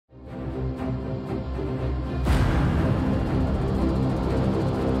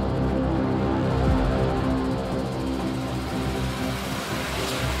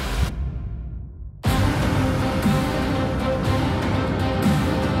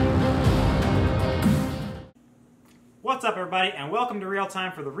What's up, everybody, and welcome to Real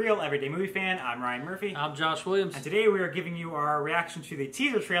Time for the Real Everyday Movie Fan. I'm Ryan Murphy. I'm Josh Williams. And today we are giving you our reaction to the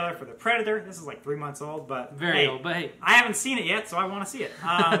teaser trailer for The Predator. This is like 3 months old, but very old, but hey. I haven't seen it yet, so I want to see it.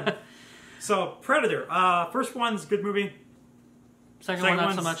 So, Predator. First one's a good movie. Second one,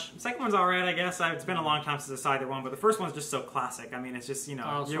 not so much. Second one's alright, I guess. It's been a long time since I saw either one, but the first one's just so classic. I mean, it's just, you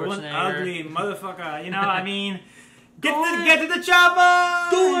know, you're one ugly motherfucker, you know, I mean... Get to the chopper!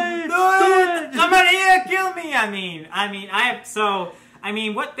 Do it! Somebody here, kill me! I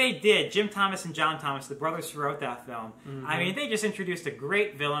mean, what they did, Jim Thomas and John Thomas, the brothers who wrote that film, I mean, they just introduced a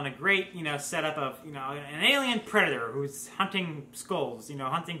great villain, a great, you know, setup of, you know, an alien predator who's hunting skulls, you know,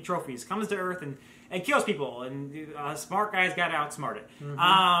 hunting trophies, comes to Earth and kills people, and smart guys got to outsmart it.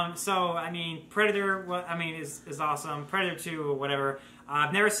 So, I mean, Predator, is awesome. Predator 2 or whatever.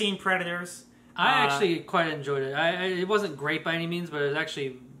 I've never seen Predators. I actually quite enjoyed it. It wasn't great by any means, but it was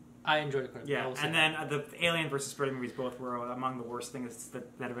actually... I enjoyed it quite a bit. Yeah, and then the Alien vs. Predator movies both were among the worst things that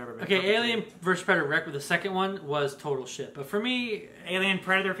have ever been. Okay, Alien vs. Predator record, the second one was total shit. But for me... Alien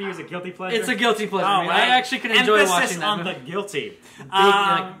Predator for you is a guilty pleasure? It's a guilty pleasure. Oh, I actually can enjoy watching that. Emphasis on the guilty.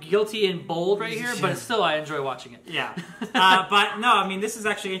 Like, guilty in bold right here, but still I enjoy watching it. Yeah. But no, I mean, this is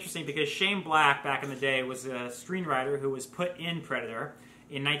actually interesting because Shane Black, back in the day, was a screenwriter who was put in Predator.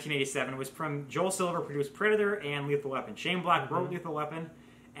 In 1987, it was from Joel Silver produced Predator and Lethal Weapon. Shane Black wrote Lethal Weapon,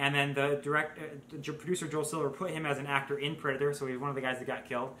 and then the producer Joel Silver put him as an actor in Predator, so he was one of the guys that got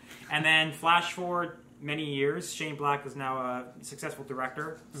killed. And then flash forward many years, Shane Black is now a successful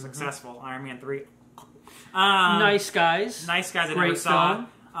director, successful Iron Man 3. Nice Guys. Nice Guys I never saw.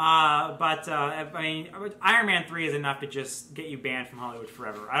 I mean, Iron Man 3 is enough to just get you banned from Hollywood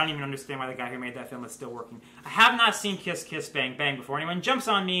forever. I don't even understand why the guy who made that film is still working. I have not seen Kiss Kiss Bang Bang before. Anyone jumps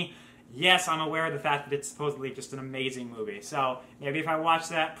on me, yes, I'm aware of the fact that it's supposedly just an amazing movie. So maybe if I watch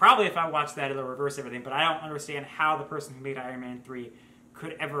that, probably if I watch that, it'll reverse everything. But I don't understand how the person who made Iron Man 3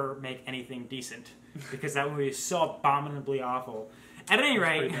 could ever make anything decent, because that movie is so abominably awful. At any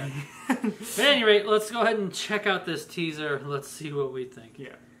rate, let's go ahead and check out this teaser. Let's see what we think.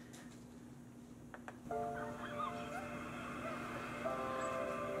 Yeah.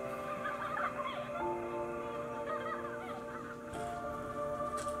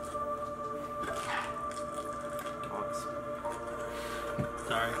 Dogs.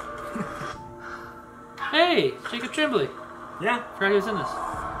 Sorry. Hey, Jacob Tremblay. Yeah. Forgot he was in this.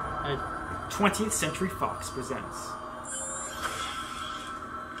 20th Century Fox presents.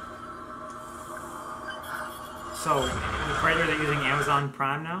 So, the Predator, they're using Amazon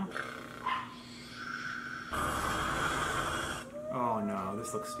Prime now? Oh no,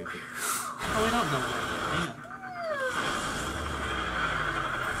 this looks stupid. Oh, we don't know that. Hang on.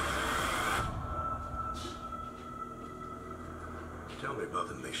 Tell me about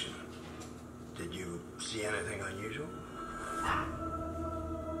the mission. Did you see anything unusual?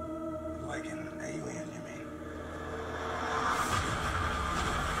 Like an alien, you mean?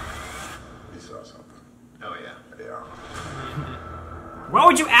 You saw something. Oh, yeah. Yeah. Why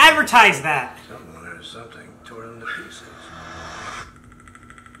would you advertise that? Someone or something tore them to pieces.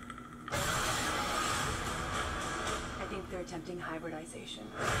 I think they're attempting hybridization.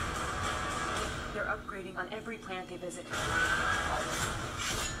 They're upgrading on every planet they visit.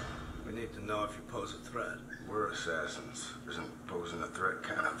 We need to know if you pose a threat. We're assassins. Isn't posing a threat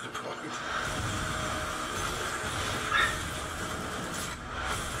kind of the point?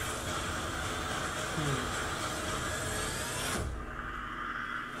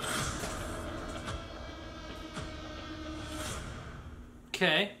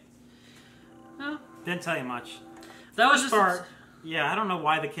 Okay. Well, didn't tell you much. That was just part. Yeah, I don't know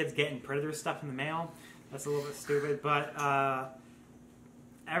why the kid's getting Predator stuff in the mail. That's a little bit stupid, but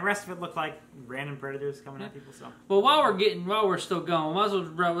the rest of it looked like random Predators coming at people. So, well, while we're still going, might as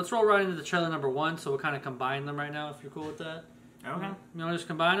well let's roll right into the trailer number 1. So we'll kind of combine them right now, if you're cool with that. Okay. You want to just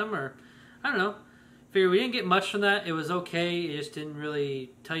combine them, or I don't know. Figure we didn't get much from that. It was okay. It just didn't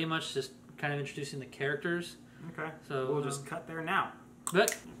really tell you much. Just kind of introducing the characters. Okay. So we'll just cut there now.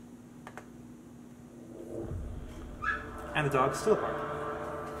 But. And the dog's still barking.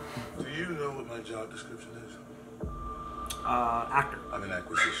 Do you know what my job description is? Actor. I'm in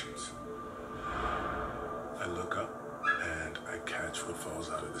acquisitions. I look up and I catch what falls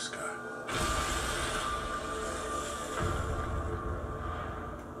out of the sky.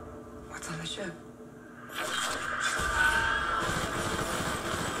 What's on the ship?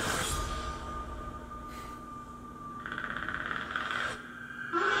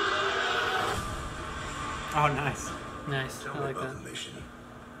 Oh, nice. Nice. Tell I me like about that. the mission.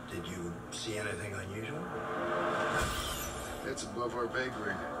 Did you see anything unusual? It's above our pay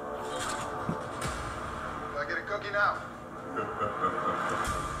grade. I get a cookie now. Look,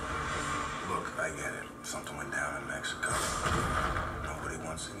 I get it. Something went down in Mexico. Nobody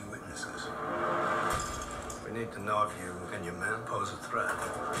wants any witnesses. We need to know if you and your men pose a threat.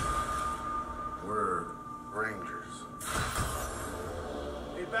 We're rangers.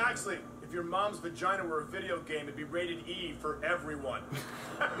 Hey, Baxley, if your mom's vagina were a video game, it'd be rated E for everyone.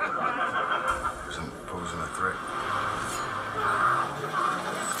 Isn't posing a threat?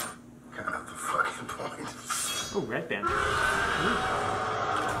 Kind of the fucking point. Oh, red band.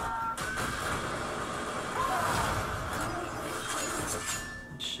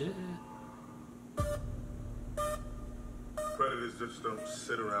 Shit. Predators just don't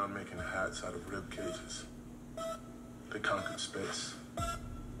sit around making hats out of rib cages. They conquered space.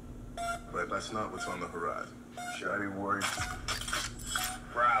 But that's not what's on the horizon. Shiny warrior.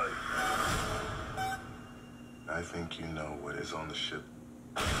 Riley. I think you know what is on the ship.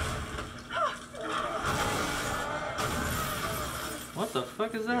 What the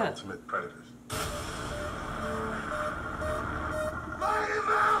fuck is The that? ultimate predators.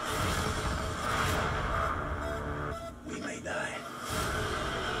 We may die.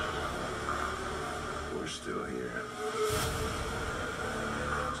 We're still here.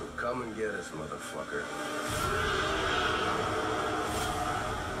 So come and get us, motherfucker.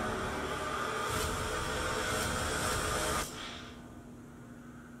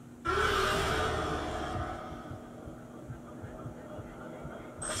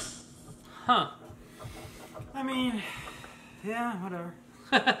 Huh. I mean, yeah, whatever.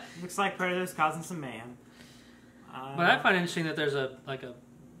 Looks like Predator's causing some mayhem. But I find it interesting that there's a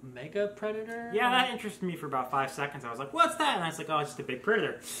mega predator. Yeah, that interested me for about 5 seconds. I was like, what's that? And I was like, oh, it's just a big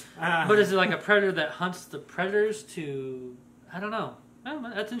predator. But is it like a predator that hunts the predators to... I don't know.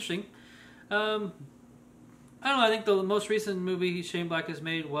 That's interesting. I don't know. I think the most recent movie Shane Black has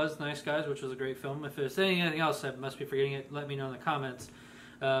made was Nice Guys, which was a great film. If there's anything else, I must be forgetting it. Let me know in the comments.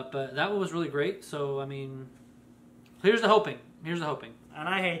 But that one was really great. So, I mean, here's the hoping. And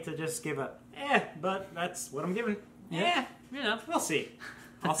I hate to just give a, but that's what I'm giving. Yeah, you know. We'll see.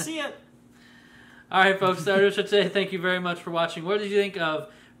 I'll see it. All right, folks. That was it for today. Thank you very much for watching. What did you think of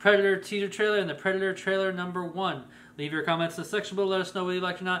Predator teaser trailer and the Predator trailer #1? Leave your comments in the section below. Let us know whether you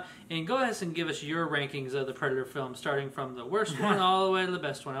liked it or not. And go ahead and give us your rankings of the Predator film, starting from the worst one all the way to the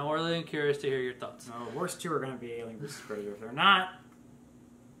best one. I'm really curious to hear your thoughts. No, the worst two are going to be Alien vs. Predator. If they're not,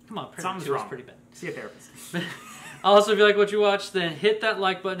 Come on, Predator something's 2 wrong. is pretty bad. See a therapist. Also, if you like what you watch, then hit that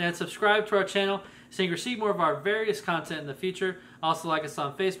like button and subscribe to our channel so you can receive more of our various content in the future. Also, like us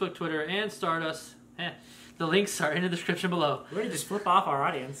on Facebook, Twitter, and Stardust. The links are in the description below. We're going to just flip off our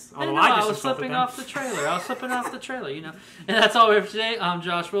audience. I Although know, I I just was insulted slipping them. off the trailer. You know. And that's all we have for today. I'm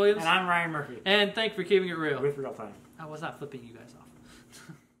Josh Williams. And I'm Ryan Murphy. And thank you for keeping it real. With ReelTime. I was not flipping you guys off.